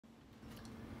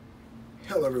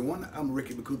Hello everyone, I'm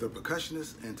Ricky Baku, the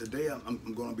percussionist, and today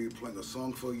I'm going to be playing a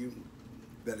song for you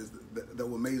that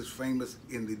was made famous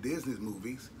in the Disney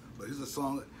movies. But here's a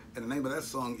song, and the name of that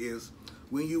song is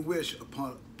 "When You Wish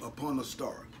Upon a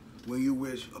Star." When You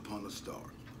Wish Upon a Star,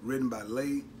 written by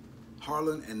Leigh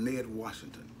Harlan and Ned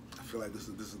Washington. I feel like this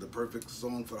is the perfect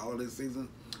song for the holiday season.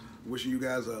 Wishing you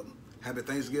guys a happy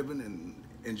Thanksgiving and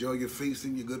enjoy your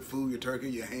feasting, your good food, your turkey,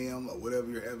 your ham, or whatever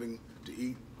you're having to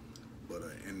eat. But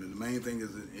and the main thing is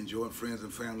enjoying friends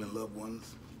and family and loved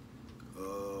ones.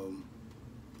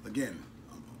 Again,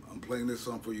 I'm playing this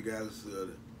song for you guys.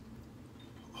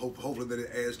 Hopefully that it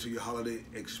adds to your holiday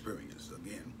experience.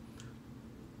 Again,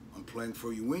 I'm playing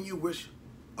for you. When You Wish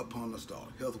Upon a Star.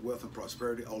 Health, wealth, and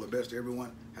prosperity. All the best to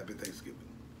everyone. Happy Thanksgiving.